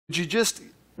you just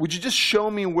would you just show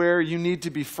me where you need to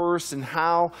be first and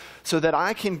how, so that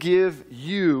I can give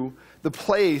you the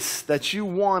place that you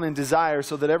want and desire,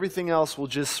 so that everything else will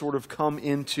just sort of come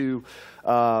into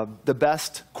the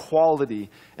best quality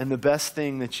and the best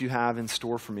thing that you have in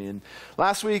store for me. And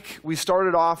last week we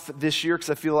started off this year because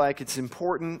I feel like it's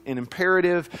important and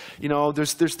imperative. You know,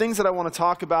 there's things that I want to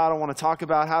talk about. I want to talk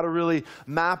about how to really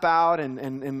map out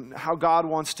and how God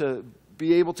wants to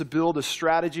be able to build a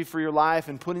strategy for your life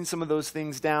and putting some of those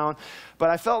things down. But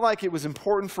I felt like it was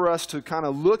important for us to kind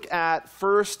of look at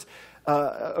first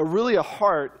really a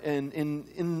heart and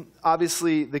in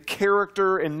obviously the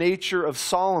character and nature of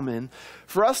Solomon,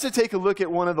 for us to take a look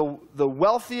at one of the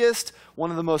wealthiest,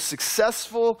 one of the most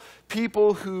successful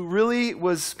people who really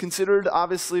was considered,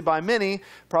 obviously by many,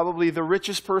 probably the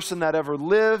richest person that ever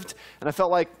lived. And I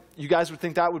felt like you guys would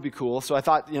think that would be cool. So I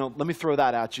thought, let me throw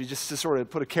that at you just to sort of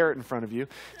put a carrot in front of you.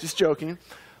 Just joking.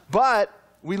 But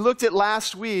we looked at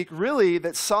last week, really,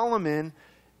 that Solomon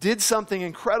did something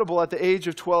incredible at the age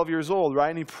of 12 years old, right?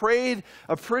 And he prayed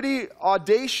a pretty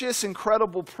audacious,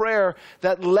 incredible prayer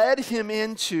that led him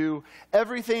into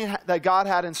everything that God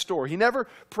had in store. He never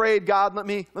prayed, God, let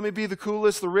me be the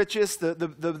coolest, the richest,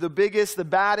 the biggest, the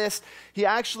baddest. He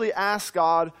actually asked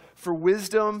God for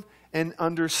wisdom and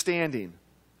understanding.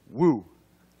 Woo,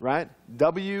 right?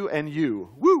 W and U.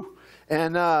 Woo.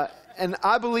 And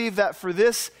I believe that for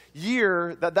this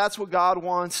year, that's what God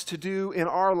wants to do in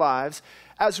our lives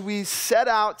as we set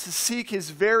out to seek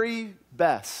His very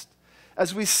best.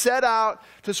 As we set out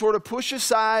to sort of push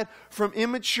aside from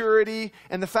immaturity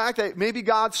and the fact that maybe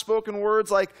God's spoken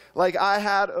words like I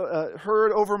had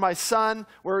heard over my son,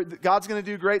 where God's going to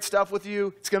do great stuff with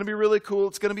you. It's going to be really cool.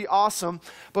 It's going to be awesome.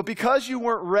 But because you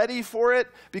weren't ready for it,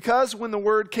 because when the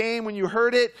word came, when you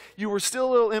heard it, you were still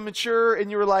a little immature and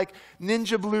you were like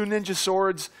ninja blue ninja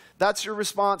swords. That's your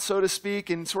response, so to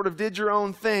speak, and sort of did your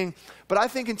own thing. But I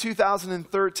think in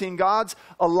 2013, God's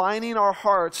aligning our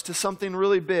hearts to something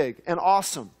really big and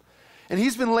awesome. And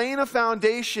He's been laying a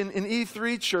foundation in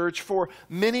E3 Church for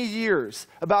many years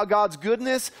about God's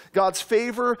goodness, God's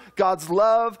favor, God's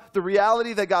love, the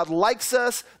reality that God likes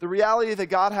us, the reality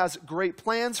that God has great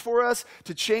plans for us,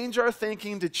 to change our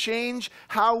thinking, to change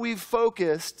how we've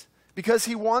focused, because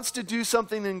He wants to do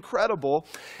something incredible.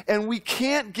 And we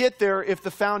can't get there if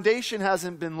the foundation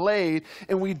hasn't been laid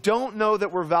and we don't know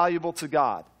that we're valuable to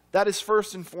God. That is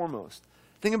first and foremost.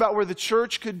 Think about where the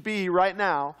church could be right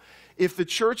now if the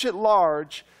church at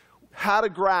large had a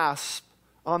grasp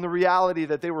on the reality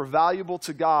that they were valuable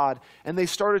to God and they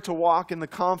started to walk in the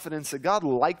confidence that God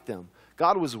liked them.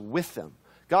 God was with them.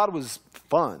 God was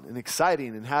fun and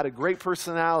exciting and had a great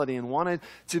personality and wanted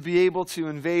to be able to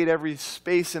invade every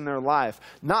space in their life.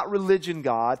 Not religion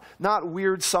God, not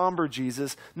weird somber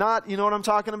Jesus, not, you know what I'm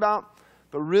talking about?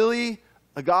 But really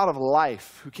a God of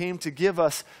life who came to give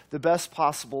us the best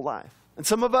possible life. And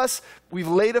some of us, we've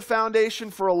laid a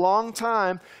foundation for a long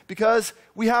time because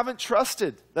we haven't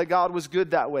trusted that God was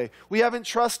good that way. We haven't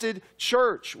trusted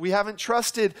church. We haven't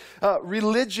trusted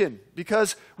religion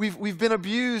because we've been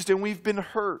abused and we've been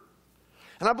hurt.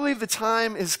 And I believe the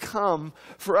time has come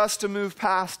for us to move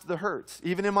past the hurts,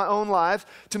 even in my own life,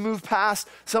 to move past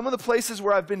some of the places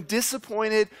where I've been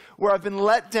disappointed, where I've been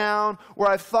let down, where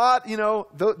I've thought,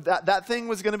 that thing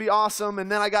was going to be awesome,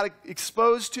 and then I got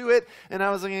exposed to it, and I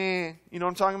was like, you know what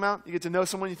I'm talking about? You get to know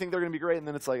someone, you think they're going to be great, and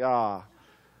then it's like, But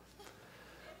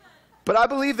I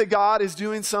believe that God is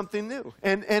doing something new.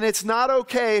 And it's not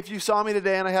okay if you saw me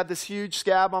today and I had this huge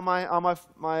scab on my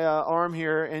arm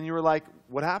here, and you were like,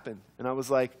 what happened? And I was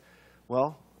like,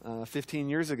 15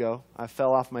 years ago, I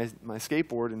fell off my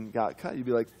skateboard and got cut. You'd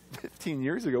be like, 15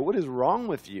 years ago? What is wrong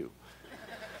with you?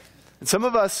 And some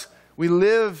of us, we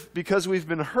live because we've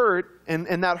been hurt,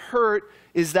 and that hurt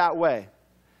is that way.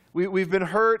 We've been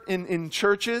hurt in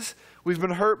churches. We've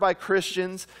been hurt by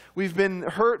Christians. We've been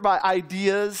hurt by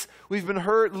ideas. We've been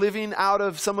hurt living out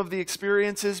of some of the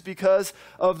experiences because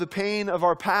of the pain of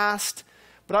our past.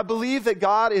 But I believe that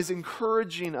God is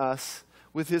encouraging us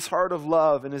with His heart of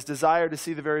love and His desire to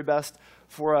see the very best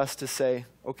for us to say,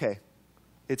 okay,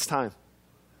 it's time.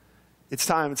 It's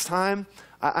time. It's time.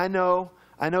 I know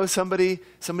somebody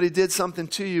did something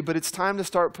to you, but it's time to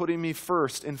start putting me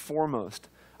first and foremost.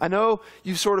 I know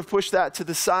you've sort of pushed that to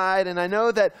the side, and I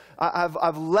know that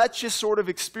I've let you sort of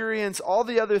experience all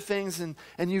the other things,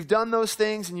 and you've done those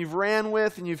things, and you've ran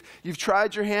with, and you've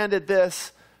tried your hand at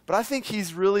this. But I think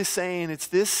He's really saying it's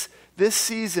this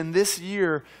season, this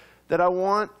year, that I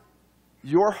want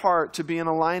your heart to be in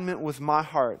alignment with my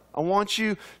heart. I want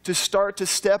you to start to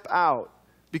step out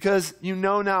because you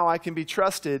know now I can be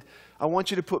trusted. I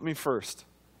want you to put me first.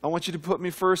 I want you to put me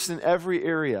first in every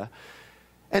area.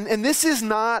 And this is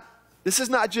not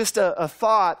just a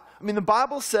thought. I mean, the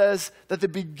Bible says that the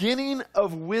beginning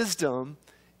of wisdom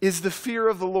is the fear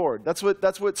of the Lord. That's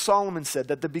what Solomon said,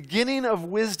 that the beginning of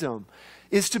wisdom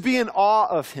is to be in awe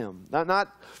of him. Not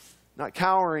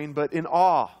cowering, but in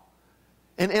awe.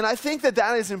 And I think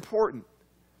that is important.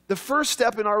 The first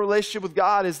step in our relationship with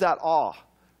God is that awe,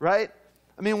 right?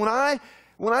 I mean, when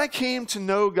I came to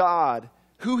know God,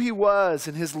 who he was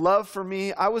and his love for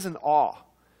me, I was in awe.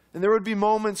 And there would be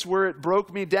moments where it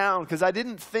broke me down because I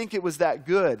didn't think it was that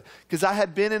good, because I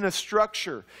had been in a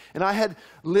structure and I had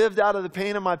lived out of the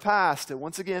pain of my past. And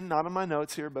once again, not on my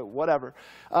notes here, but whatever.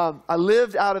 I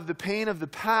lived out of the pain of the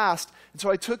past, and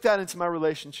so I took that into my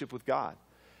relationship with God.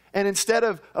 And instead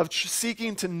of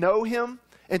seeking to know him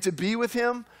and to be with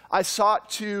him, I sought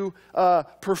to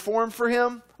perform for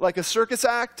him like a circus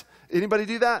act. Anybody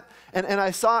do that? And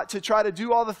I sought to try to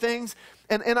do all the things.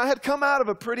 And I had come out of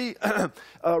a pretty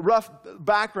rough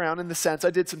background in the sense, I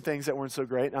did some things that weren't so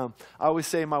great. I always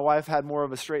say my wife had more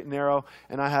of a straight and narrow,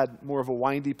 and I had more of a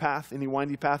windy path. Any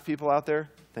windy path people out there?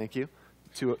 Thank you.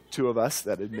 Two of us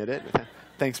that admit it.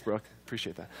 Thanks, Brooke.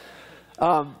 Appreciate that.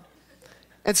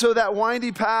 And so that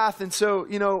windy path, and so,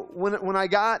 when I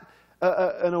got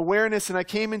an awareness and I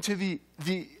came into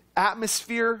the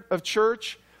atmosphere of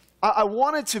church, I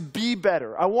wanted to be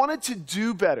better. I wanted to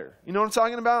do better. You know what I'm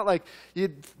talking about? Like,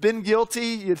 you'd been guilty,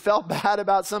 you'd felt bad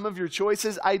about some of your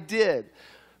choices. I did.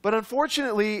 But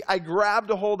unfortunately, I grabbed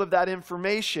a hold of that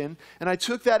information, and I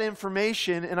took that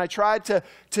information and I tried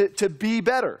to be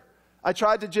better. I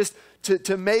tried to just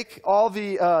to make all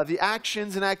the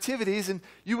actions and activities, and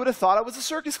you would have thought I was a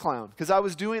circus clown because I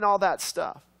was doing all that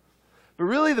stuff. But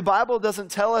really, the Bible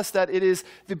doesn't tell us that it is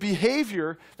the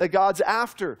behavior that God's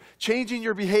after, changing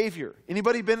your behavior.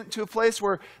 Anybody been to a place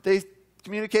where they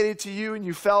communicated to you and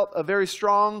you felt a very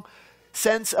strong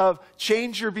sense of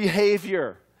change your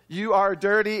behavior? You are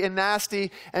dirty and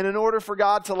nasty, and in order for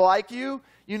God to like you,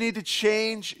 you need to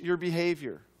change your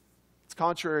behavior. It's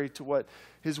contrary to what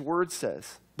his word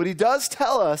says. But he does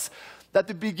tell us that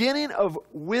the beginning of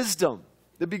wisdom,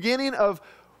 the beginning of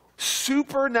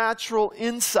supernatural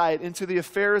insight into the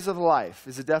affairs of life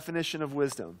is a definition of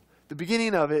wisdom. The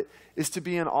beginning of it is to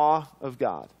be in awe of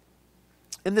God.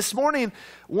 And this morning,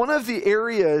 one of the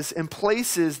areas and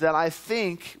places that I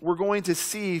think we're going to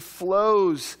see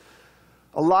flows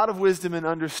a lot of wisdom and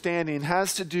understanding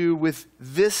has to do with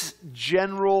this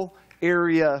general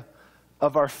area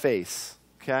of our faith.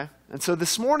 Okay? And so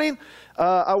this morning,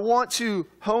 I want to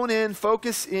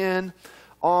focus in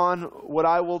on what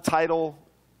I will title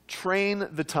train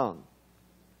the tongue.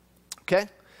 Okay?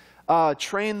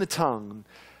 Train the tongue.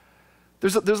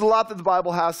 There's a lot that the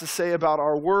Bible has to say about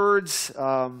our words.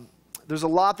 There's a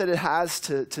lot that it has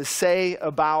to say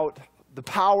about the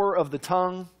power of the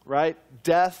tongue, right?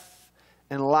 Death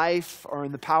and life are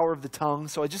in the power of the tongue.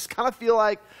 So I just kind of feel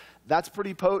like that's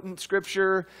pretty potent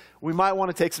scripture. We might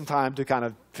want to take some time to kind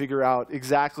of figure out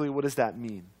exactly what does that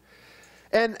mean.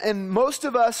 And most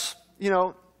of us,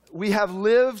 we have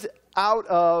lived out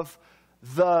of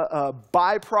the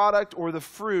byproduct or the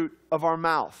fruit of our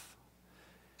mouth.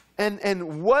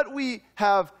 And what we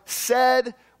have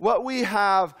said, what we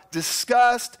have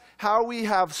discussed, how we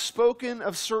have spoken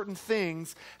of certain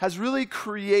things has really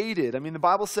created. I mean, the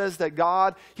Bible says that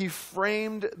God, he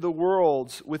framed the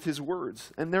worlds with his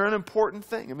words. And they're an important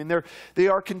thing. I mean, they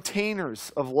are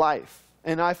containers of life.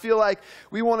 And I feel like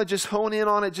we want to just hone in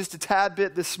on it just a tad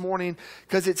bit this morning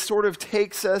because it sort of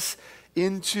takes us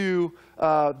into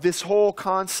this whole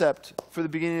concept for the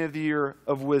beginning of the year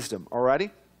of wisdom.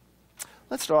 Alrighty?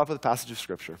 Let's start off with a passage of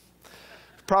scripture.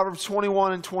 Proverbs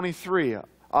 21 and 23,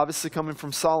 obviously coming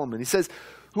from Solomon. He says,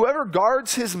 whoever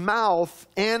guards his mouth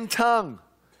and tongue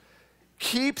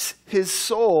keeps his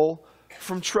soul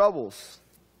from troubles.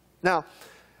 Now,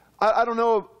 I don't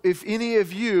know if any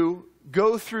of you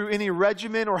go through any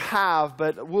regimen or have,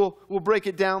 but we'll break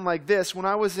it down like this. When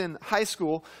I was in high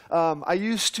school, I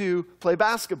used to play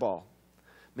basketball.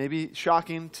 Maybe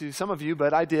shocking to some of you,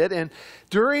 but I did. And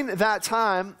during that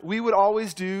time, we would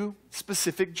always do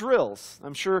specific drills.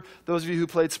 I'm sure those of you who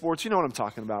played sports, you know what I'm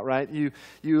talking about, right?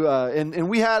 And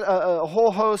we had a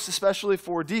whole host, especially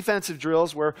for defensive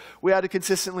drills, where we had to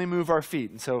consistently move our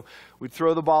feet. And so we'd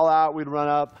throw the ball out, we'd run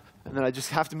up, and then I just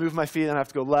have to move my feet, and I have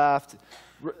to go left,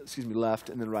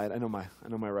 and then right. I know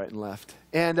my right and left.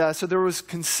 And so there was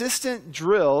consistent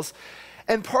drills,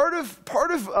 and part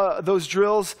of those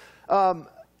drills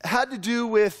had to do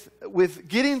with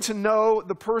getting to know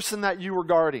the person that you were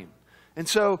guarding. And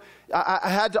so I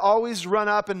had to always run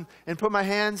up and put my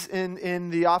hands in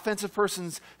the offensive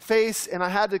person's face, and I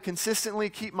had to consistently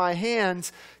keep my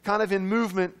hands kind of in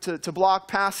movement to block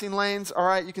passing lanes. All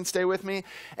right, you can stay with me.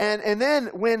 And then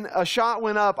when a shot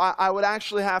went up, I would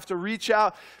actually have to reach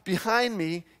out behind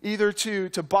me either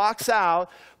to box out.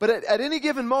 But at any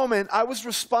given moment, I was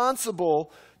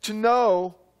responsible to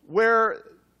know where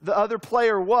the other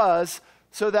player was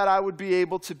so that I would be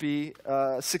able to be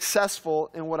successful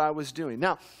in what I was doing.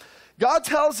 Now, God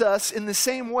tells us in the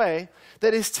same way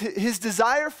that his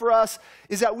desire for us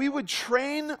is that we would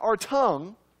train our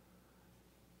tongue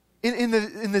in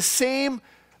the same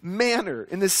manner,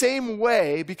 in the same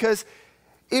way, because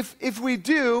if we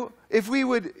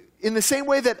would, in the same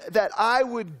way that I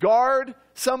would guard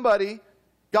somebody,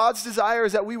 God's desire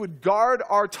is that we would guard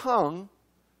our tongue,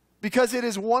 because it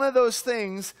is one of those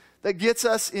things that gets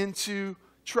us into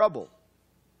trouble.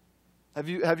 Have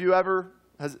you ever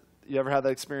had that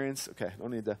experience? Okay, don't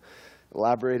need to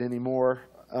elaborate anymore.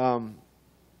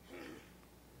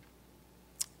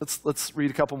 Let's read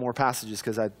a couple more passages,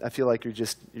 because I feel like you're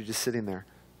just sitting there.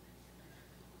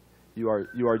 You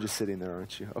are just sitting there,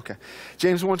 aren't you? Okay.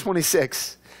 James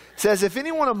 1:26 says, "If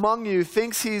anyone among you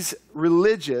thinks he's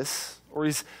religious or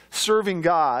he's serving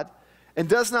God and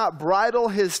does not bridle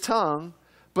his tongue,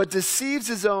 but deceives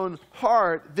his own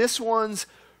heart, this one's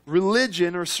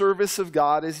religion or service of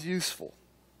God is useful."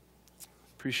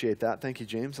 Appreciate that. Thank you,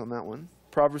 James, on that one.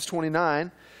 Proverbs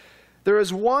 29, "There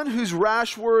is one whose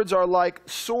rash words are like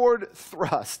sword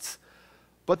thrusts,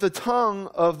 but the tongue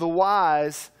of the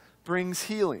wise brings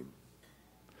healing."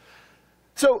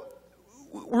 So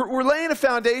we're laying a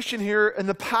foundation here in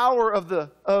the power of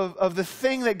the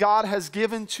thing that God has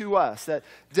given to us, that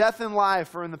death and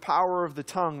life are in the power of the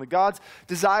tongue, that God's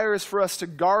desire is for us to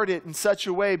guard it in such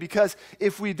a way, because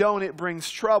if we don't, it brings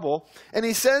trouble. And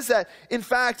he says that, in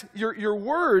fact, your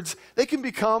words, they can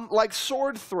become like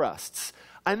sword thrusts.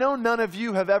 I know none of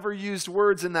you have ever used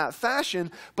words in that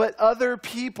fashion, but other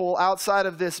people outside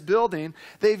of this building,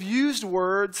 they've used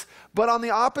words, but on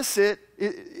the opposite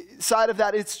side of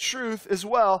that, it's truth as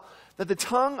well, that the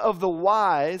tongue of the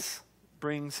wise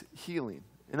brings healing.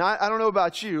 And I don't know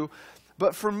about you,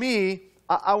 but for me,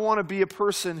 I want to be a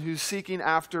person who's seeking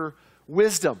after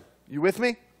wisdom. You with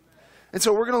me? And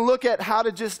so we're going to look at how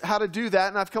to do that,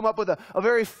 and I've come up with a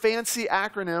very fancy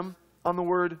acronym on the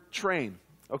word train.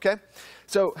 Okay?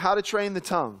 So how to train the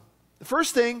tongue. The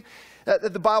first thing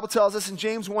that the Bible tells us in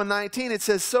James 1:19, it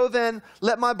says, "So then,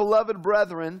 let my beloved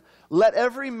brethren, let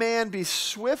every man be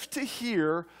swift to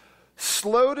hear,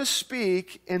 slow to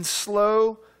speak, and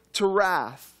slow to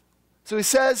wrath." So he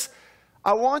says,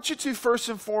 I want you to, first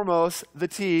and foremost, the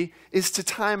T, is to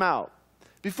time out.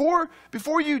 Before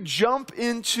you jump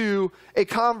into a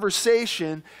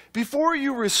conversation, before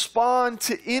you respond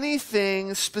to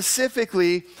anything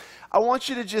specifically, I want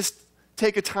you to just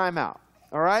take a time out,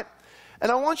 all right? And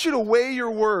I want you to weigh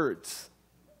your words.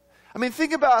 I mean,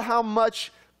 think about how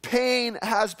much pain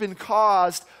has been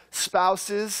caused,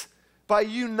 spouses, by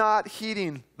you not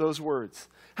heeding those words.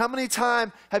 How many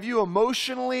times have you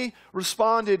emotionally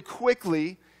responded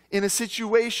quickly in a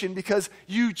situation because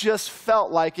you just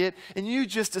felt like it and you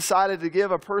just decided to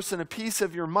give a person a piece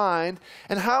of your mind?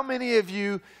 And how many of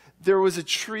you, there was a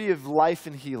tree of life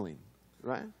and healing,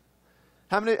 right?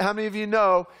 How many of you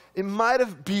know it might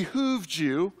have behooved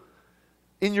you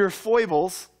in your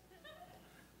foibles,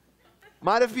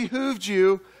 might have behooved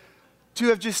you to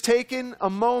have just taken a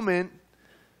moment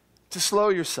to slow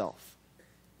yourself?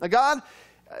 Now, God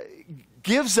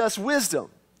gives us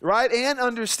wisdom, right, and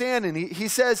understanding. He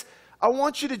says, I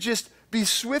want you to just be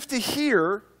swift to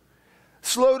hear,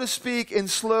 slow to speak, and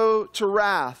slow to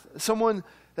wrath. Someone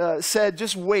said,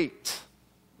 just wait.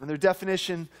 And their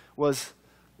definition was,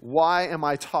 why am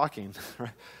I talking?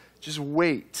 Just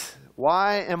wait.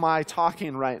 Why am I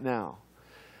talking right now?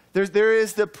 There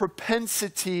is the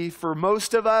propensity for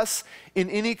most of us in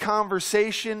any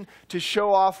conversation to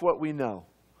show off what we know.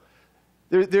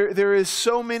 There is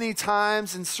so many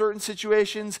times in certain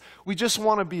situations we just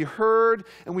want to be heard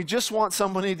and we just want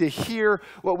somebody to hear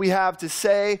what we have to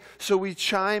say, so we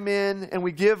chime in and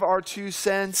we give our 2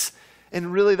 cents,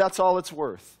 and really that's all it's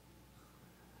worth.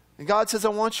 And God says, I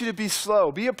want you to be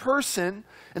slow. Be a person,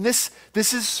 and this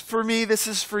is for me, this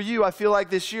is for you. I feel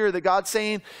like this year that God's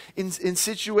saying in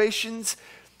situations,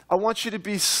 I want you to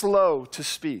be slow to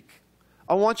speak.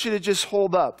 I want you to just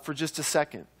hold up for just a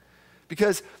second,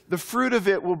 because the fruit of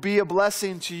it will be a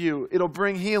blessing to you. It'll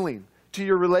bring healing to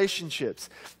your relationships.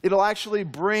 It'll actually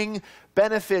bring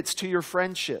benefits to your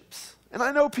friendships. And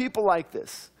I know people like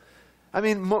this. I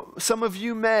mean, some of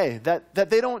you may, that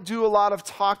they don't do a lot of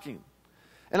talking.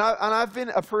 And I've been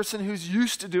a person who's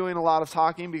used to doing a lot of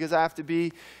talking because I have to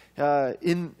be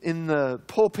in the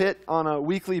pulpit on a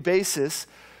weekly basis.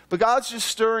 But God's just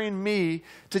stirring me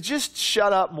to just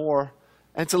shut up more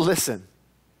and to listen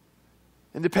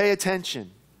and to pay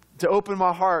attention, to open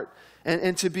my heart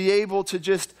and to be able to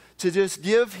just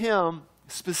give Him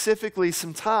specifically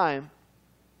some time.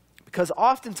 Because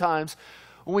oftentimes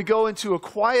when we go into a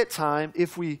quiet time,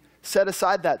 if we set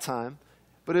aside that time,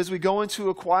 but as we go into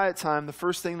a quiet time, the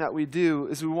first thing that we do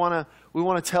is we want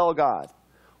to tell God.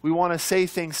 We want to say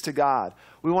things to God.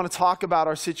 We want to talk about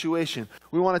our situation.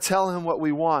 We want to tell Him what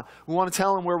we want. We want to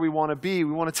tell Him where we want to be.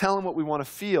 We want to tell Him what we want to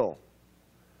feel.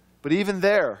 But even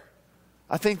there,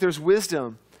 I think there's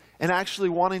wisdom in actually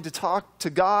wanting to talk to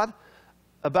God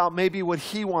about maybe what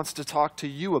He wants to talk to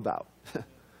you about.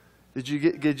 Did you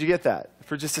get that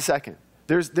for just a second?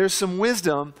 There's some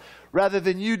wisdom rather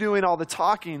than you doing all the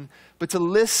talking, but to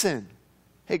listen.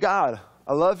 Hey, God,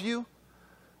 I love you.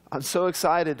 I'm so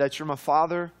excited that you're my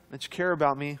Father, that you care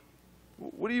about me.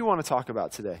 What do you want to talk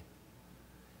about today?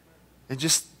 And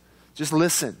just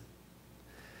listen.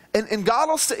 And God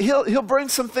will he'll bring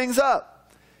some things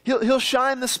up. He'll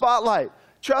shine the spotlight.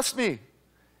 Trust me.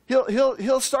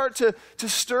 He'll start to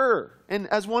stir. And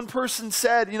as one person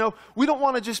said, we don't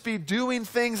want to just be doing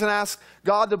things and ask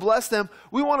God to bless them.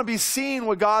 We want to be seeing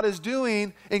what God is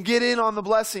doing and get in on the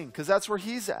blessing because that's where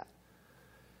He's at.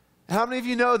 How many of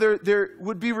you know there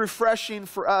would be refreshing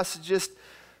for us to just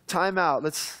time out?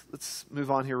 Let's move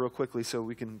on here real quickly so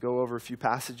we can go over a few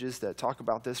passages that talk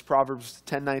about this. Proverbs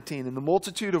 10:19. In the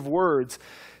multitude of words,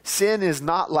 sin is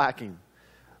not lacking,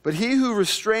 but he who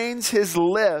restrains his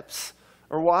lips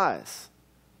are wise.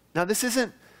 Now this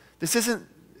isn't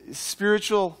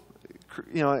spiritual,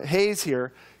 haze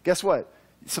here. Guess what?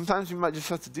 Sometimes you might just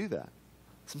have to do that.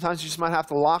 Sometimes you just might have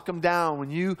to lock them down when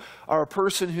you are a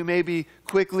person who maybe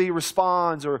quickly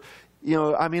responds or,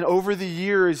 over the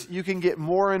years, you can get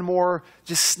more and more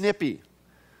just snippy.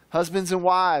 Husbands and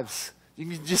wives, you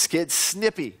can just get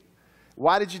snippy.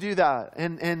 Why did you do that?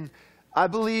 And I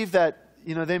believe that,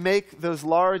 they make those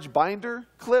large binder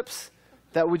clips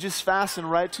that would just fasten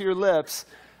right to your lips.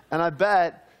 And I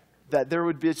bet that there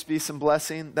would be some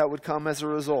blessing that would come as a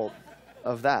result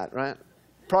of that, right?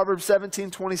 Proverbs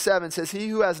 17:27 says, he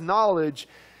who has knowledge,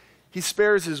 he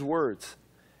spares his words.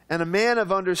 And a man of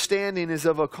understanding is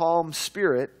of a calm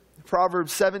spirit.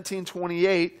 Proverbs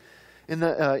 17:28 in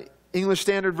the English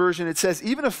Standard Version, it says,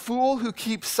 even a fool who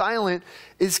keeps silent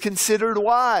is considered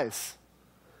wise.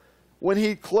 When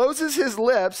he closes his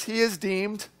lips, he is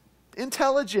deemed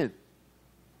intelligent.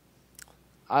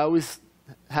 I always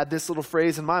had this little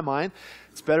phrase in my mind.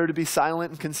 It's better to be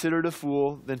silent and considered a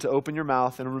fool than to open your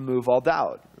mouth and remove all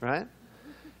doubt, right?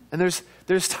 And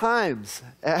there's times.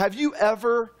 Have you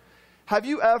ever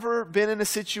been in a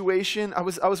situation? I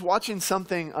was watching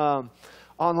something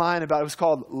online about it. It was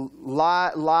called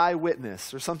Lie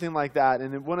Witness or something like that.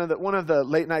 And one of the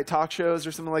late night talk shows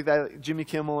or something like that, like Jimmy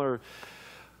Kimmel or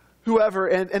whoever,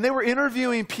 and they were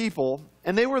interviewing people,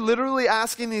 and they were literally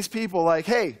asking these people like,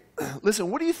 hey, listen,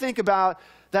 what do you think about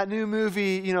that new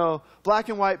movie, Black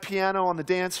and White Piano on the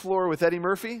Dance Floor with Eddie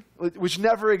Murphy, which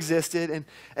never existed,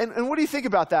 and what do you think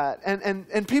about that?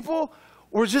 And people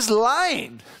were just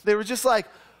lying. They were just like,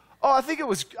 oh, I think it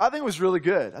was really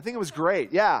good. I think it was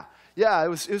great. Yeah, it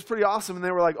was pretty awesome. And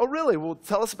they were like, oh, really? Well,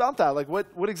 tell us about that. Like,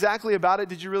 what exactly about it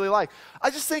did you really like?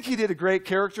 I just think he did a great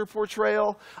character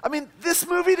portrayal. I mean, this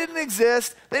movie didn't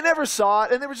exist. They never saw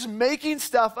it, and they were just making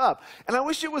stuff up. And I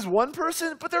wish it was one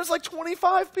person, but there's like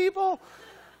 25 people.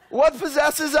 What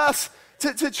possesses us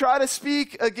to try to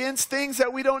speak against things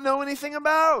that we don't know anything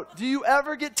about? Do you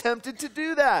ever get tempted to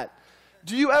do that?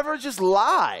 Do you ever just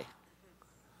lie?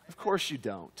 Of course you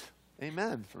don't.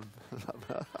 Amen.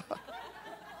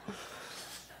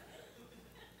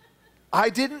 I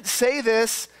didn't say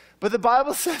this, but the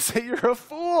Bible says that you're a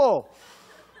fool.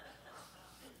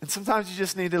 And sometimes you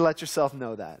just need to let yourself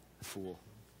know that. Fool.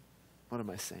 What am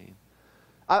I saying?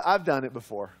 I've done it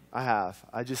before. I have.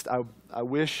 I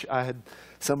wish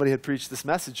somebody had preached this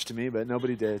message to me, but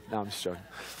nobody did. No, I'm just joking.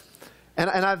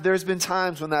 And there's been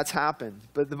times when that's happened.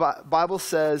 But the Bible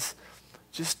says,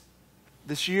 just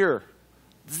this year,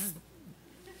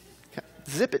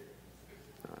 zip it.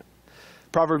 Right.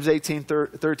 Proverbs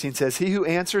 18:13 says, he who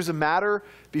answers a matter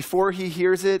before he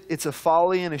hears it, it's a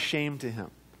folly and a shame to him.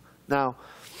 Now,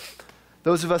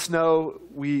 those of us know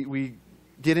we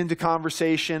get into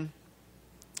conversation,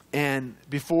 and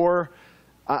before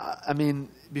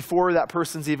that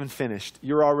person's even finished,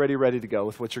 you're already ready to go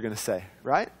with what you're going to say,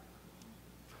 right?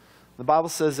 The Bible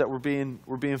says that we're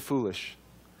being foolish.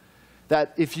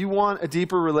 that if you want a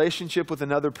deeper relationship with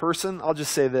another person, I'll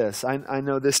just say this. I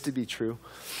know this to be true.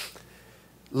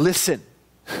 Listen.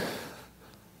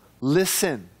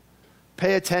 Listen.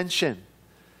 Pay attention.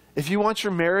 If you want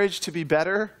your marriage to be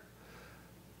better,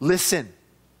 listen.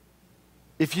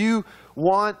 If you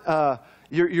want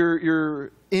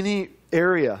your any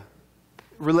area,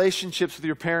 relationships with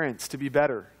your parents to be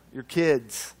better, your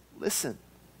kids, listen.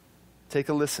 Take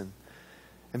a listen.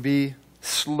 And be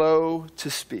slow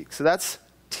to speak. So that's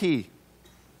T.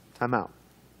 I'm out.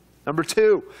 Number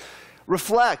 2,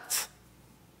 reflect.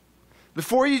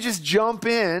 Before you just jump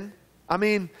in, I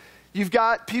mean, you've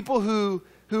got people who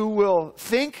will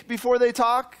think before they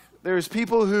talk. There's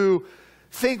people who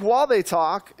think while they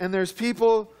talk, and there's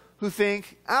people who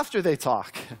think after they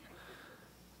talk.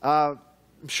 I'm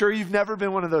sure you've never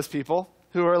been one of those people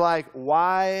who are like,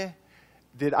 why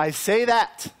did I say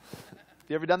that? Have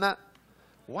you ever done that?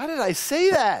 Why did I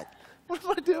say that? What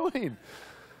am I doing? The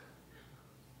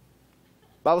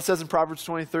Bible says in Proverbs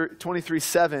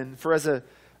 23:7, for as a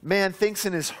man thinks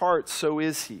in his heart, so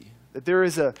is he. That there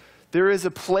is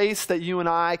a place that you and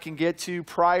I can get to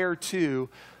prior to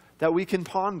that we can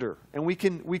ponder, and we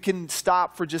can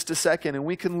stop for just a second, and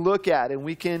we can look at, and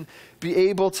we can be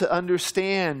able to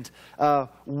understand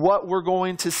what we're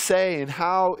going to say and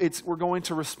how we're going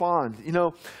to respond. You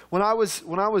know, when I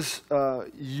was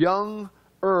younger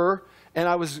and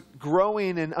I was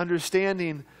growing and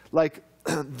understanding like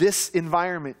this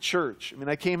environment, church. I mean,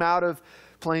 I came out of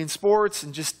playing sports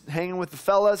and just hanging with the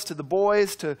fellas to the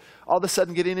boys to all of a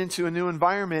sudden getting into a new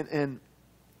environment. And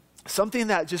something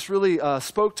that just really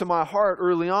spoke to my heart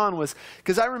early on was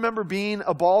because I remember being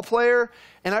a ball player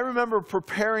and I remember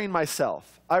preparing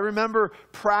myself. I remember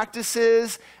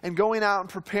practices and going out and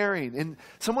preparing. And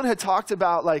someone had talked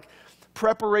about like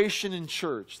preparation in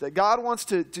church, that God wants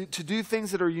to do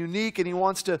things that are unique, and he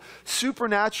wants to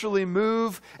supernaturally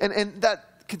move. And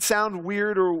that could sound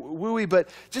weird or wooey, but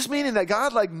just meaning that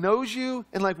God like knows you,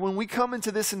 and like when we come into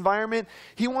this environment,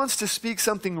 he wants to speak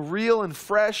something real and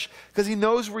fresh because he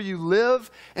knows where you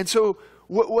live. And so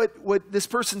what this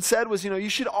person said was, you know, you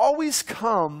should always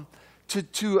come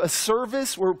to a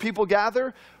service where people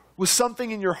gather with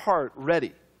something in your heart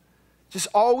ready. Just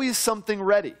always something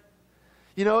ready.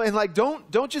 You know, and like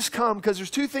don't just come, because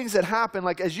there's 2 things that happen.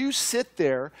 Like as you sit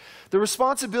there, the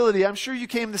responsibility, I'm sure you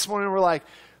came this morning and were like,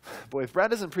 boy, if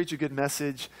Brad doesn't preach a good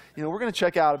message, you know, we're going to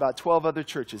check out about 12 other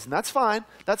churches. And that's fine.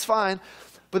 That's fine.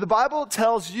 But the Bible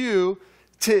tells you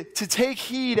to take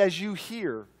heed as you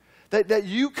hear, that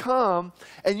you come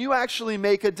and you actually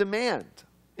make a demand,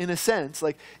 in a sense.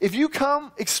 Like if you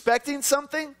come expecting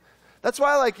something, that's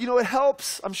why, like, you know, it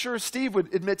helps. I'm sure Steve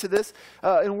would admit to this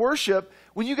in worship.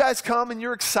 When you guys come and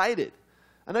you're excited.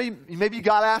 I know maybe you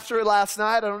got after it last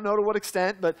night. I don't know to what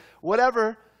extent, but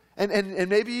whatever. And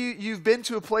maybe you've been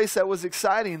to a place that was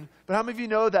exciting. But how many of you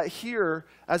know that here,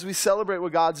 as we celebrate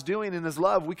what God's doing in his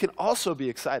love, we can also be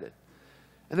excited?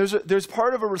 And there's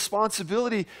part of a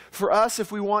responsibility for us,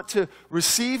 if we want to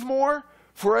receive more,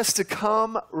 for us to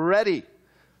come ready.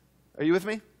 Are you with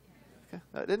me? Okay.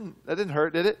 That didn't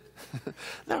hurt, did it?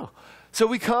 No. So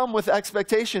we come with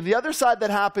expectation. The other side that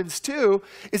happens too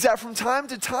is that from time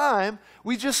to time,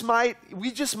 we just might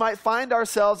find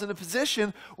ourselves in a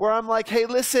position where I'm like, hey,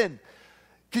 listen,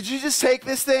 could you just take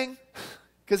this thing?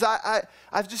 Because I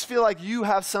just feel like you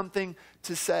have something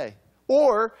to say.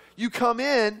 Or you come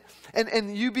in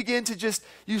and you begin to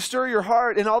you stir your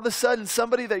heart, and all of a sudden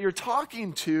somebody that you're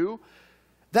talking to,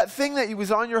 that thing that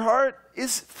was on your heart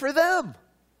is for them.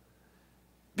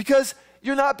 Because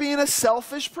you're not being a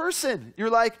selfish person. You're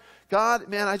like, God,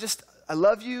 man, I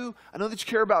love you. I know that you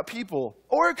care about people.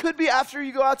 Or it could be after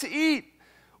you go out to eat,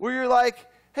 where you're like,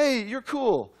 hey, you're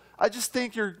cool. I just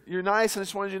think you're nice, and I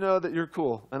just wanted you to know that you're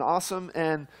cool and awesome,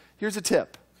 and here's a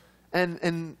tip.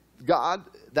 And God,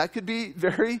 that could be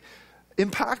very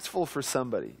impactful for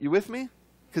somebody. You with me?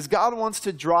 Because God wants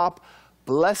to drop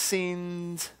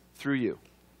blessings through you.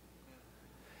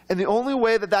 And the only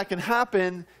way that can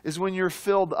happen is when you're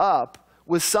filled up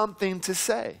with something to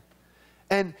say.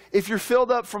 And if you're filled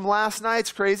up from last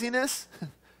night's craziness,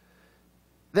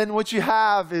 then what you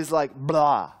have is like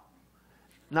blah.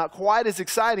 Not quite as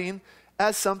exciting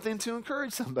as something to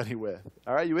encourage somebody with.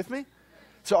 All right, you with me?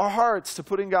 So our hearts, to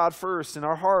putting God first, and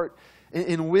our heart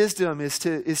in wisdom is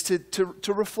to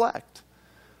reflect.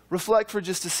 Reflect for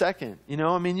just a second. You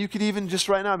know, I mean, you could even just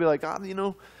right now be like, God, you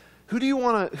know, who do you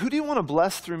want to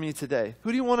bless through me today?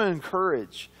 Who do you want to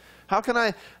encourage? How can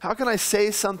I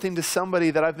say something to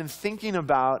somebody that I've been thinking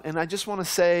about, and I just want to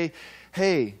say,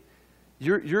 hey,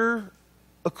 you're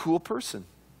a cool person.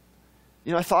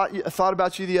 You know, I thought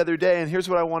about you the other day, and here's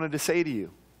what I wanted to say to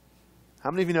you.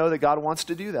 How many of you know that God wants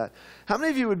to do that? How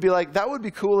many of you would be like, that would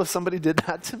be cool if somebody did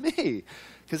that to me?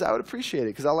 Because I would appreciate it.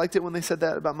 Because I liked it when they said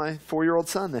that about my 4-year-old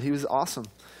son, that he was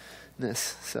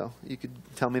awesomeness. So you could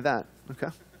tell me that. Okay?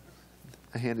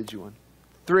 I handed you one.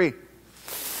 3.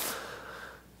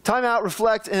 Time out,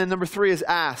 reflect, and number 3 is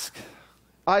ask.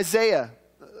 Isaiah.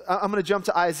 I'm going to jump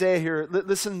to Isaiah here.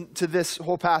 Listen to this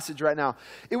whole passage right now.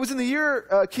 It was in the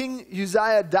year King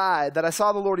Uzziah died that I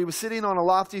saw the Lord. He was sitting on a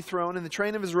lofty throne, and the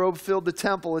train of his robe filled the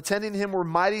temple. Attending him were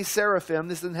mighty seraphim,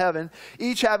 this is in heaven,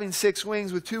 each having 6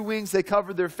 wings. With 2 wings they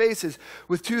covered their faces.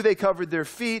 With 2 they covered their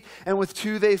feet, and with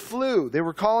 2 they flew. They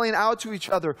were calling out to each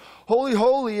other, "Holy,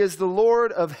 holy is the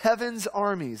Lord of heaven's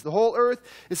armies. The whole earth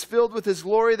is filled with his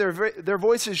glory." Their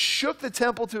voices shook the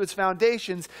temple to its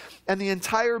foundations, and the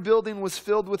entire building was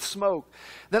filled with smoke.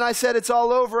 Then I said, "It's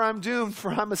all over. I'm doomed,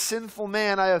 for I'm a sinful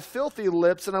man. I have filthy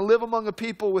lips, and I live among a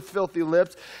people with filthy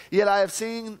lips. Yet I have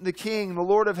seen the King, the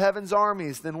Lord of heaven's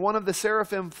armies." Then one of the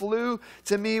seraphim flew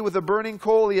to me with a burning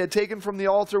coal he had taken from the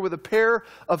altar with a pair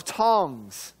of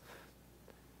tongs.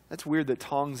 That's weird that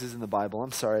tongs is in the Bible.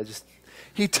 I'm sorry.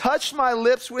 He touched my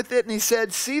lips with it, and he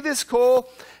said, "See, this coal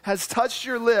has touched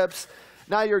your lips.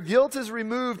 Now your guilt is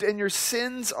removed, and your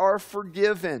sins are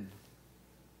forgiven."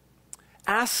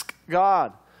 Ask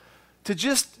God to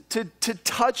just to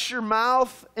touch your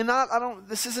mouth, and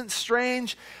this isn't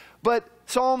strange, but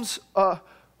Psalms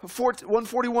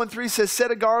 141:3 says, "Set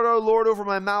a guard, O Lord, over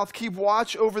my mouth. Keep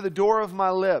watch over the door of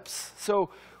my lips." So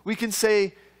we can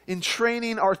say in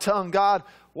training our tongue, God,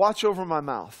 watch over my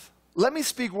mouth. Let me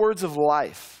speak words of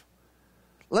life.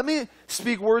 Let me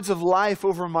speak words of life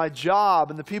over my job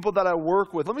and the people that I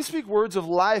work with. Let me speak words of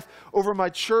life over my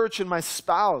church and my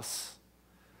spouse.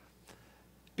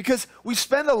 Because we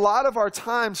spend a lot of our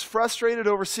times frustrated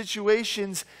over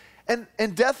situations, and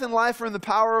death and life are in the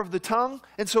power of the tongue.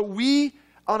 And so we,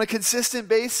 on a consistent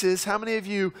basis, how many of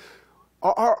you,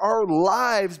 our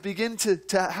lives begin to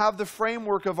have the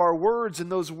framework of our words,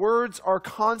 and those words are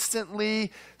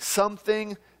constantly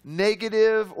something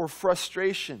negative or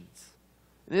frustrations.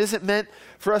 It isn't meant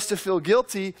for us to feel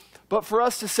guilty, but for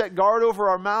us to set guard over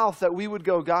our mouth, that we would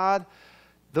go, God,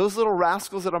 those little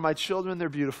rascals that are my children, they're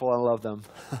beautiful. I love them.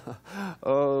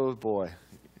 Oh, boy.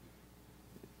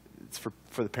 It's for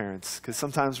the parents. Because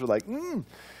sometimes we're like,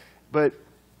 But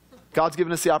God's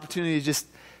given us the opportunity to just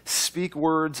speak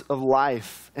words of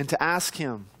life and to ask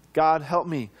him, God, help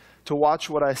me to watch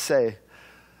what I say.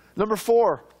 Number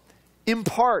 4,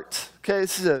 impart. Okay,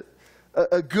 this is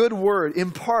a good word,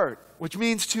 impart, which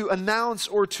means to announce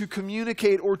or to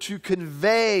communicate or to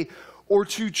convey or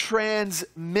to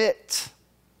transmit.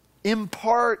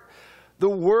 Impart the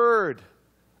word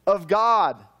of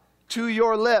God to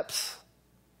your lips.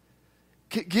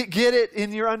 Get it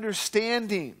in your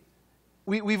understanding.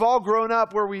 We've all grown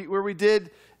up where we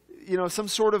did, some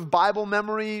sort of Bible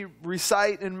memory,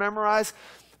 recite and memorize,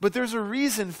 but there's a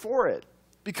reason for it,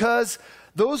 because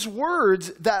those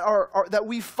words that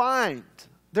we find,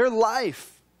 they're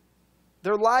life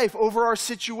over our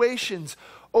situations,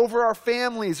 over our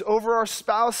families, over our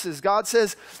spouses. God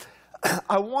says,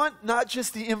 I want not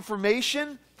just the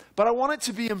information, but I want it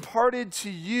to be imparted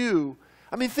to you.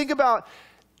 I mean, think about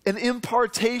an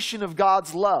impartation of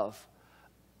God's love.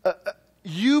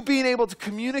 You being able to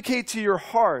communicate to your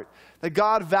heart that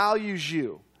God values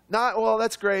you. Not, well,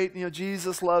 that's great.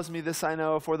 Jesus loves me. This I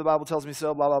know, for the Bible tells me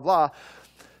so, blah, blah, blah.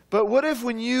 But what if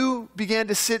when you began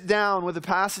to sit down with a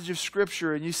passage of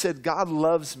Scripture and you said, God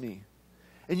loves me,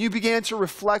 and you began to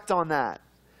reflect on that?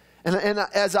 And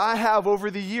as I have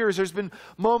over the years, there's been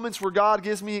moments where God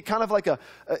gives me kind of like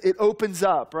it opens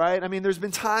up, right? I mean, there's been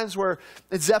times where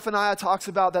Zephaniah talks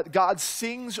about that God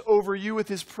sings over you with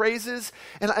his praises,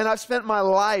 and I've spent my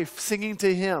life singing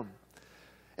to him.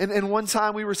 And one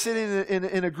time we were sitting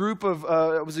in a group of,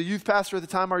 I was a youth pastor at the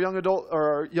time, our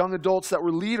young adults that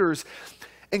were leaders.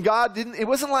 And God it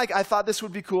wasn't like I thought this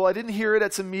would be cool. I didn't hear it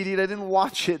at some meeting. I didn't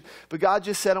watch it. But God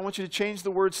just said, I want you to change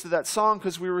the words to that song,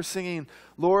 because we were singing,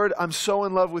 Lord, I'm so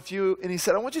in love with you. And he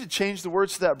said, I want you to change the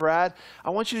words to that, Brad.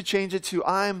 I want you to change it to,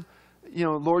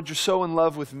 Lord, you're so in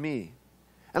love with me.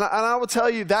 And I will tell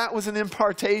you, that was an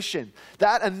impartation.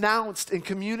 That announced and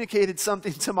communicated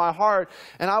something to my heart.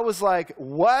 And I was like,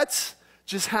 what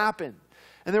just happened?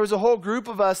 And there was a whole group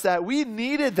of us that we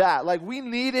needed that. Like, we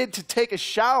needed to take a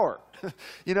shower.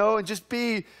 And just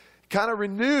be kind of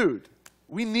renewed.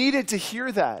 We needed to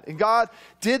hear that. And God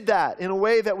did that in a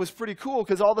way that was pretty cool,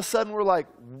 because all of a sudden we're like,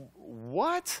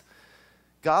 what?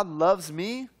 God loves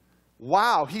me?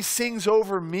 Wow, he sings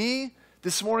over me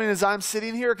this morning as I'm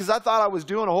sitting here? Because I thought I was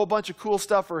doing a whole bunch of cool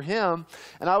stuff for him,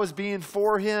 and I was being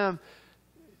for him.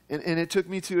 And it took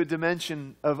me to a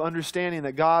dimension of understanding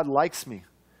that God likes me.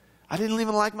 I didn't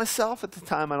even like myself at the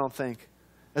time, I don't think,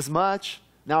 as much.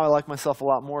 Now I like myself a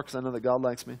lot more because I know that God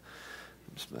likes me.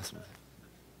 I'm just messing with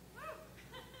you.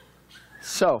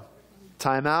 So,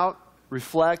 time out,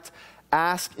 reflect,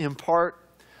 ask, impart.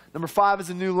 Number 5 is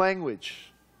a new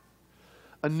language.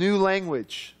 A new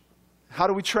language. How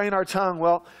do we train our tongue?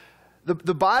 Well,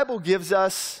 the Bible gives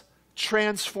us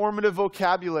transformative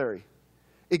vocabulary.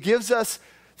 It gives us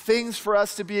things for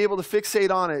us to be able to fixate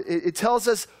on it. It tells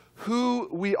us who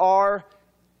we are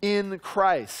in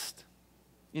Christ.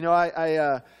 You know,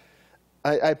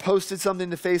 I posted something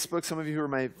to Facebook. Some of you who are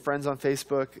my friends on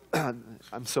Facebook,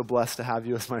 I'm so blessed to have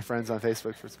you as my friends on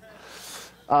Facebook.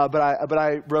 But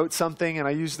I wrote something and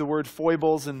I used the word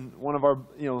foibles, and one of our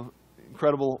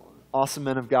incredible, awesome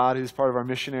men of God who's part of our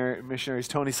missionaries,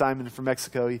 Tony Simon from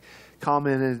Mexico, he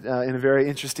commented in a very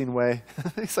interesting way.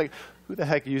 He's like, who the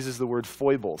heck uses the word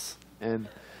foibles? And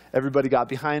everybody got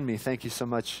behind me. Thank you so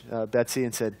much, Betsy,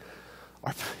 and said,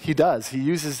 he does.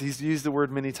 He's used the word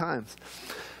many times.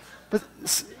 But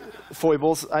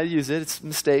foibles, I use it. It's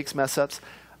mistakes, mess ups.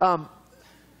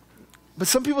 But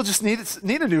some people just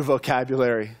need a new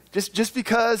vocabulary. Just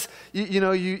because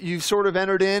you've sort of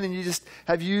entered in and you just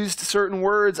have used certain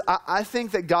words. I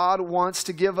think that God wants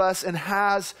to give us and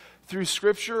has through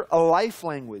Scripture a life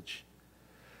language.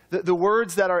 The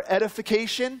words that are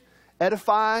edification,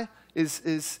 edify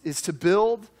is to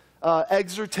build.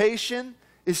 Exhortation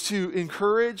is to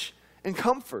encourage and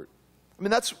comfort. I mean,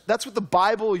 that's what the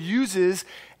Bible uses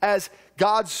as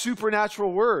God's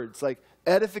supernatural words, like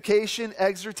edification,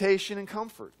 exhortation, and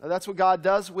comfort. Now, that's what God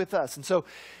does with us. And so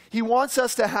he wants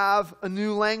us to have a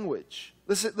new language.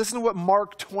 Listen to what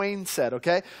Mark Twain said,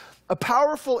 okay? A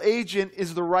powerful agent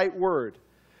is the right word.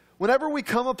 Whenever we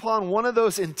come upon one of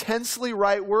those intensely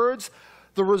right words,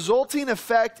 the resulting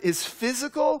effect is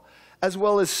physical as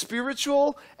well as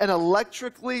spiritual and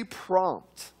electrically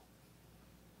prompt.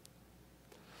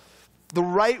 The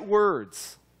right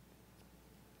words.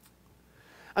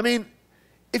 I mean,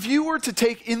 if you were to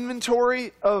take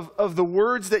inventory of the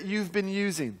words that you've been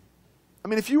using, I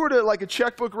mean, if you were to, like a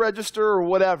checkbook register or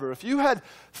whatever, if you had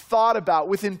thought about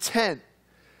with intent,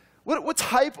 what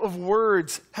type of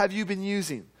words have you been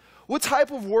using? What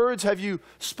type of words have you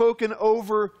spoken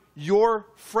over your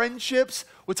friendships?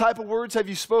 What type of words have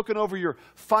you spoken over your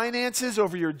finances,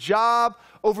 over your job,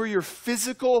 over your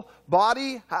physical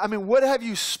body? I mean, what have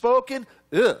you spoken?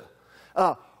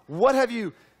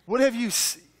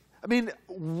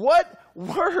 What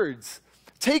words?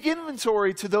 Take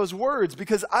inventory to those words,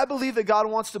 because I believe that God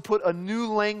wants to put a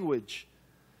new language,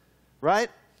 right,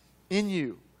 in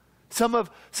you. Some of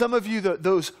you,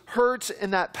 those hurts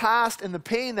and that past and the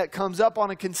pain that comes up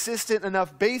on a consistent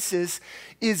enough basis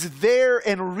is there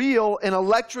and real and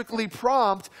electrically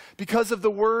prompt because of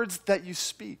the words that you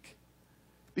speak.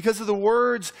 Because of the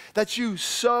words that you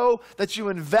sow, that you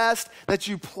invest, that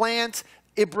you plant,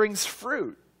 it brings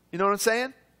fruit. You know what I'm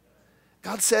saying?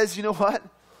 God says, you know what?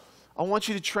 I want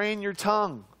you to train your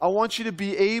tongue. I want you to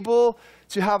be able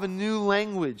to have a new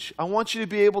language. I want you to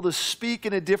be able to speak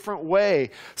in a different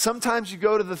way. Sometimes you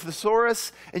go to the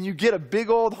thesaurus and you get a big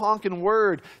old honking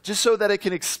word just so that it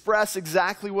can express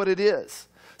exactly what it is.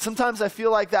 Sometimes I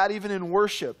feel like that even in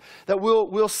worship, that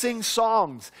we'll sing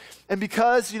songs. And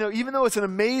because, even though it's an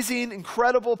amazing,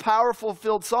 incredible, powerful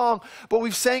filled song, but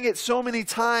we've sang it so many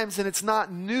times and it's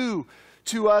not new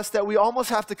to us that we almost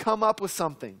have to come up with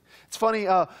something. It's funny,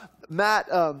 Matt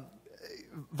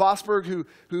Vosberg,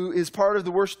 who is part of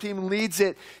the worship team and leads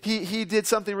it, he did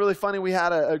something really funny. We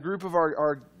had a group of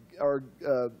our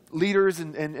leaders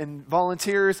and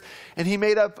volunteers, and he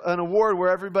made up an award where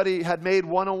everybody had made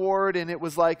one award, and it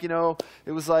was like, I don't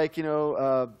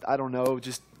know,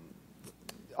 just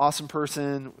awesome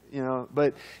person,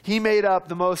 but he made up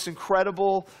the most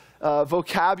incredible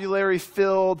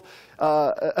vocabulary-filled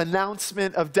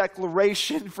announcement of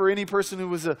declaration for any person who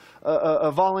was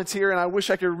a volunteer. And I wish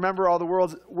I could remember all the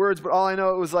words, but all I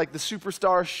know, it was like the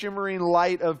superstar shimmering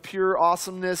light of pure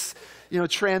awesomeness,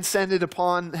 transcended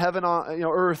upon heaven on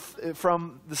earth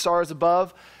from the stars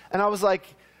above. And I was like,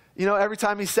 every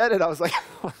time he said it, I was like,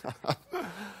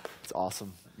 it's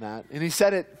awesome, Matt. And he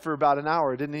said it for about an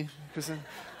hour, didn't he, Kristen?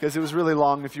 Because it was really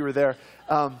long if you were there.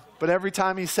 But every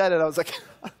time he said it, I was like,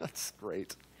 that's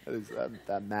great.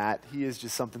 That Matt, he is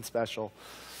just something special.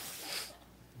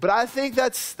 But I think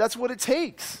that's what it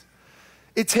takes.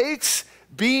 It takes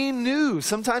being new.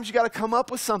 Sometimes you got to come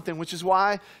up with something, which is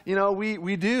why,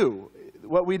 we do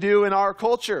what we do in our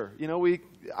culture.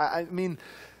 I mean,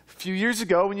 a few years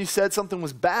ago when you said something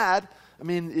was bad, I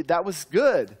mean, that was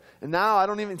good. And now I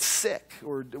don't even sick.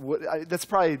 Or that's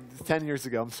probably 10 years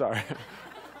ago. I'm sorry.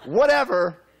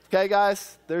 Whatever. Okay,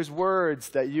 guys? There's words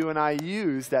that you and I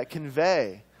use that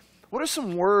convey. What are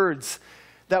some words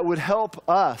that would help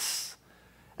us?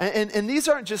 And these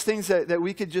aren't just things that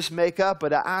we could just make up, but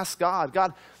to ask God,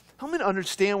 God, help me to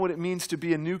understand what it means to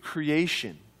be a new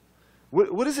creation.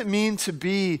 What does it mean to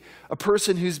be a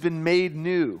person who's been made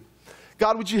new?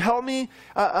 God, would you help me?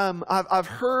 I've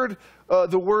heard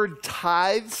the word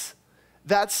tithes.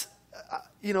 That's,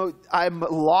 I'm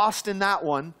lost in that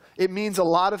one. It means a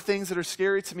lot of things that are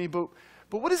scary to me, but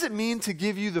what does it mean to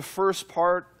give you the first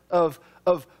part of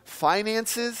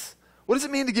finances? What does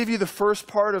it mean to give you the first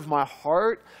part of my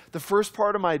heart, the first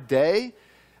part of my day?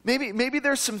 Maybe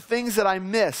there's some things that I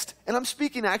missed, and I'm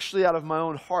speaking actually out of my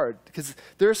own heart, because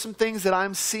there are some things that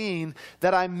I'm seeing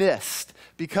that I missed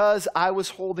because I was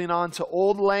holding on to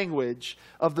old language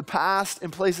of the past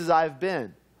and places I've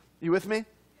been. You with me?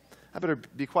 I better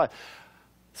be quiet.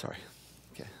 Sorry.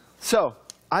 Okay. So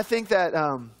I think that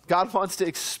God wants to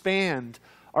expand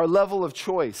our level of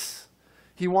choice.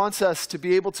 He wants us to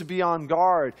be able to be on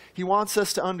guard. He wants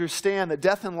us to understand that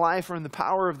death and life are in the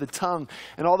power of the tongue.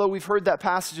 And although we've heard that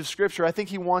passage of Scripture, I think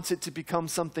he wants it to become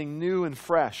something new and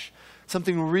fresh,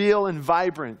 something real and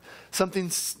vibrant, something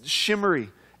shimmery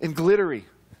and glittery.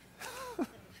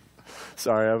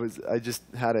 Sorry, I just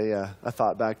had a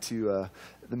thought back to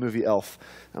the movie Elf.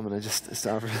 I'm going to just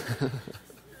stop.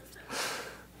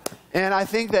 And I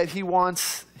think that he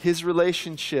wants his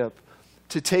relationship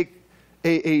to take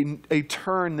a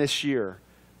turn this year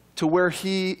to where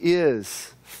he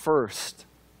is first.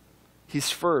 He's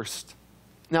first.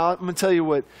 Now, I'm going to tell you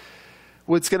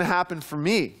what's going to happen for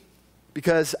me,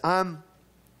 because I'm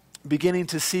beginning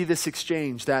to see this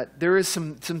exchange, that there is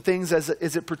some things as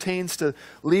it pertains to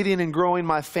leading and growing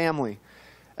my family,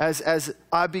 as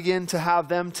I begin to have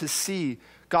them to see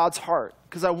God's heart,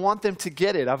 because I want them to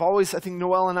get it. I think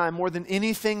Noelle and I, more than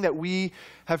anything that we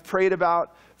have prayed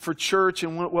about for church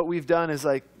and what we've done is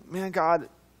like, man, God,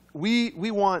 we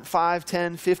want 5,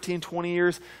 10, 15, 20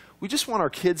 years. We just want our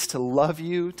kids to love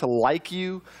you,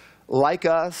 like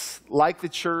us, like the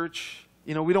church.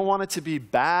 We don't want it to be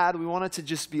bad. We want it to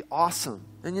just be awesome.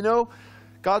 And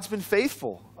God's been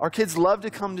faithful. Our kids love to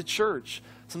come to church.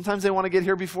 Sometimes they want to get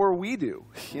here before we do.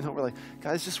 We're like,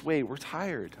 guys, just wait. We're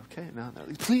tired. Okay, now,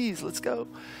 please, let's go.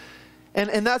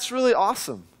 And that's really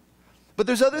awesome. But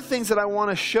there's other things that I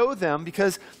want to show them,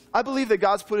 because I believe that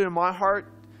God's put it in my heart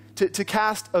to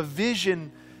cast a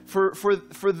vision for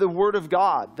the Word of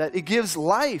God, that it gives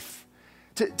life.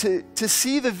 To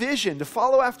see the vision, to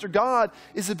follow after God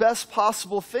is the best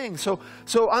possible thing. So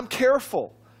I'm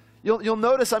careful. You'll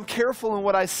notice I'm careful in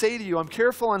what I say to you. I'm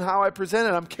careful in how I present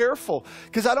it. I'm careful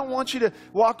because I don't want you to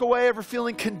walk away ever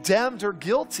feeling condemned or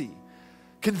guilty.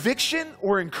 Conviction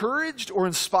or encouraged or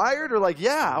inspired or like,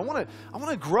 yeah, I want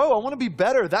to grow. I want to be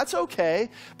better. That's okay.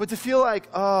 But to feel like,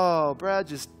 oh, Brad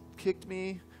just kicked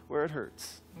me where it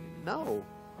hurts. No.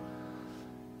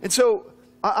 And so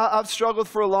I've struggled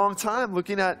for a long time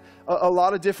looking at a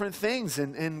lot of different things.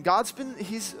 And God's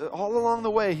he's all along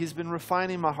the way, he's been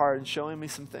refining my heart and showing me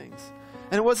some things.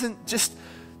 And it wasn't just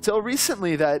till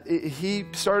recently that he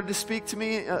started to speak to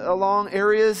me along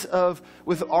areas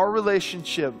with our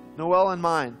relationship, Noelle and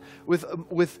mine, with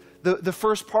the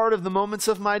first part of the moments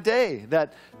of my day,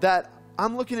 that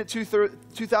I'm looking at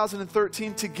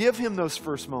 2013 to give him those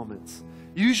first moments.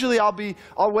 Usually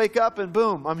I'll wake up and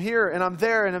boom, I'm here and I'm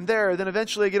there and I'm there. Then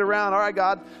eventually I get around, all right,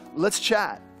 God, let's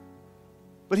chat.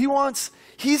 But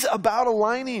he's about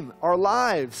aligning our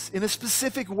lives in a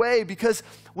specific way, because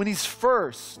when he's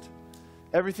first,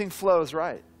 everything flows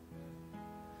right.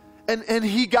 And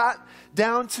he got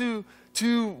down to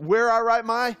where I write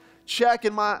my check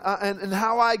and and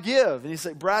how I give. And he's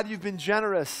like, Brad, you've been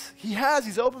generous.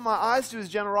 He's opened my eyes to his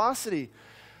generosity.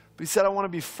 But he said, I want to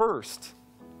be first.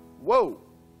 Whoa,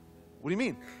 what do you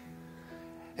mean?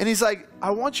 And he's like,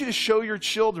 I want you to show your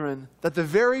children that the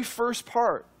very first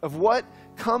part of what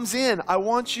comes in, I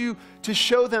want you to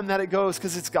show them that it goes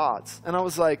because it's God's. And I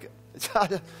was like,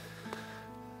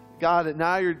 God,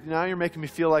 now you're making me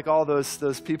feel like all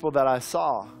those people that I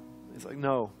saw. He's like,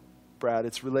 no, Brad,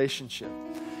 it's relationship.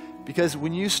 Because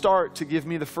when you start to give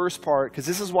me the first part, because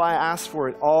this is why I asked for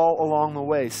it all along the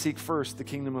way, seek first the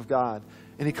kingdom of God.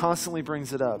 And he constantly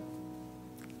brings it up.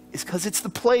 It's because it's the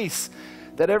place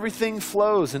that everything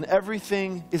flows and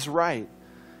everything is right.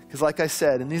 Because like I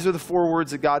said, and these are the 4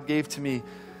 words that God gave to me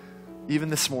even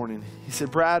this morning. He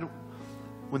said, Brad,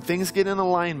 when things get in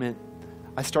alignment,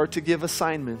 I start to give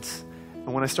assignments.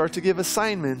 And when I start to give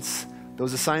assignments,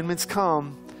 those assignments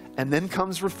come, and then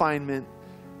comes refinement,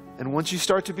 And once you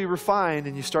start to be refined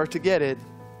and you start to get it,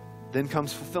 then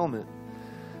comes fulfillment.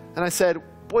 And I said,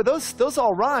 boy, those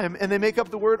all rhyme, and they make up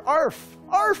the word ARF.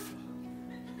 ARF.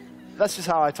 That's just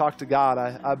how I talk to God.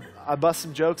 I bust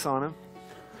some jokes on him.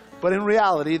 But in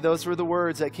reality, those were the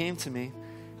words that came to me.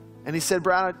 And he said,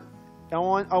 Brad, I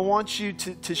want you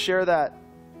to share that,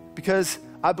 because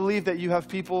I believe that you have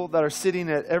people that are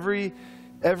sitting at every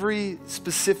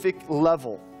specific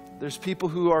level. There's people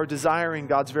who are desiring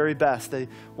God's very best. They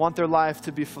want their life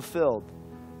to be fulfilled.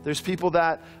 There's people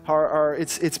that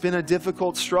it's been a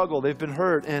difficult struggle. They've been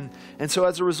hurt. And so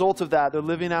as a result of that, they're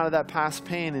living out of that past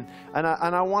pain. And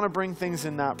I want to bring things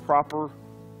in that proper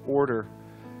order,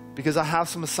 because I have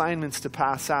some assignments to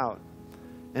pass out.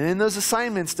 And in those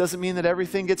assignments doesn't mean that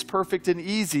everything gets perfect and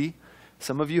easy.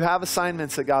 Some of you have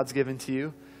assignments that God's given to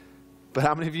you. But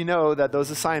how many of you know that those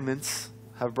assignments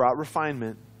have brought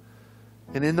refinement?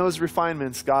 And in those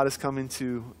refinements, God is coming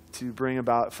to bring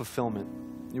about fulfillment.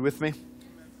 You with me?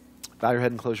 Bow your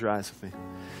head and close your eyes with me.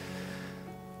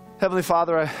 Heavenly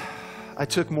Father, I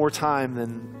took more time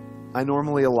than I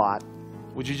normally allot.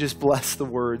 Would you just bless the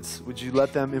words? Would you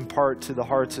let them impart to the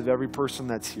hearts of every person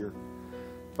that's here?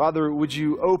 Father, would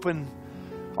you open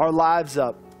our lives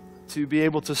up to be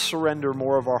able to surrender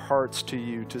more of our hearts to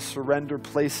you, to surrender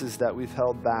places that we've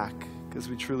held back, because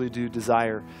we truly do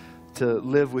desire to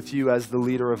live with you as the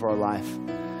leader of our life.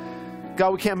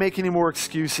 God, we can't make any more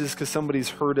excuses because somebody's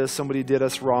hurt us, somebody did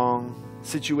us wrong,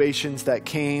 situations that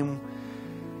came.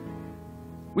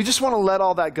 We just want to let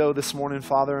all that go this morning,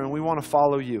 Father, and we want to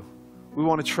follow you. We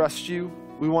want to trust you.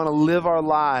 We want to live our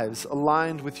lives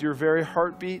aligned with your very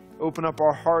heartbeat, open up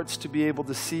our hearts to be able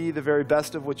to see the very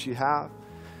best of what you have.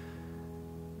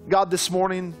 God, this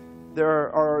morning,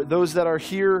 there are those that are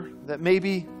here that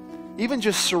maybe even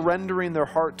just surrendering their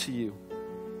heart to you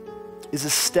is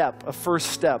a first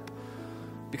step,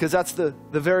 because that's the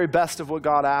very best of what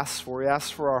God asks for. He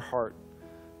asks for our heart.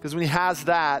 Because when he has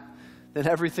that, then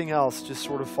everything else just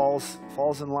sort of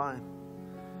falls in line.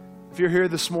 If you're here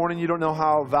this morning, you don't know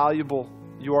how valuable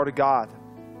you are to God.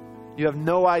 You have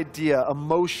no idea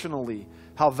emotionally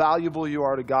how valuable you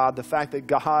are to God. The fact that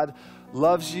God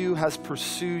loves you, has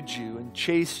pursued you and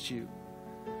chased you,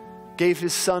 gave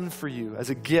his son for you as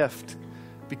a gift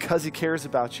because he cares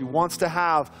about you, wants to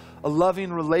have a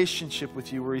loving relationship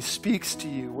with you where he speaks to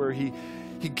you, where he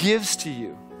gives to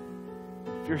you.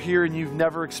 If you're here and you've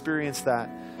never experienced that,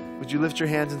 would you lift your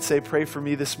hands and say, pray for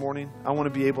me this morning? I want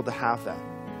to be able to have that.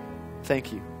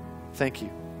 Thank you. Thank you.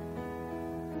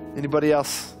 Anybody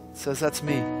else says, that's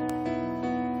me?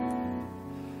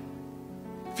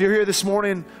 If you're here this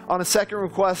morning on a second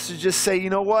request to just say, you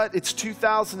know what, it's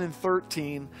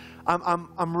 2013.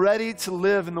 I'm ready to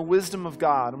live in the wisdom of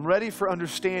God. I'm ready for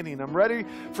understanding. I'm ready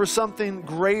for something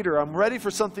greater. I'm ready for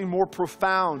something more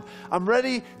profound. I'm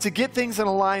ready to get things in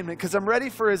alignment because I'm ready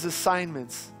for his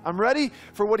assignments. I'm ready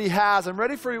for what he has. I'm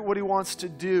ready for what he wants to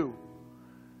do.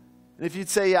 And if you'd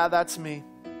say, yeah, that's me,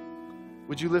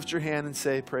 would you lift your hand and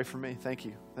say, pray for me? Thank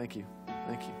you. Thank you.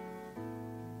 Thank you.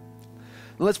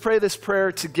 And let's pray this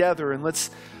prayer together, and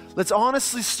let's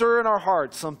honestly stir in our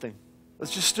hearts something.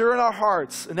 Let's just stir in our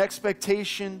hearts an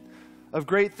expectation of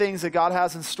great things that God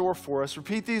has in store for us.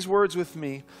 Repeat these words with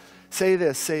me. Say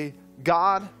this. Say,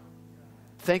 God,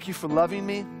 thank you for loving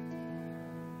me.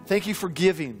 Thank you for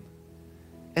giving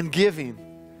and giving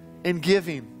and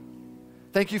giving.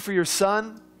 Thank you for your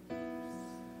son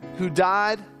who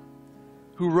died,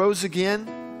 who rose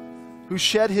again, who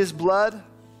shed his blood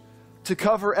to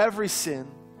cover every sin,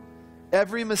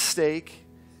 every mistake,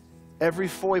 every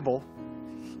foible,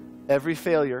 every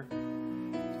failure,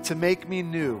 to make me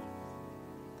new,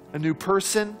 a new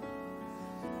person,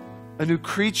 a new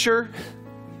creature,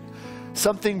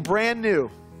 something brand new,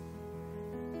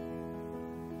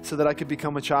 so that I could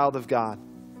become a child of God.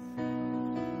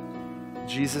 In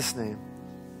Jesus' name,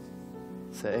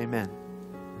 say amen.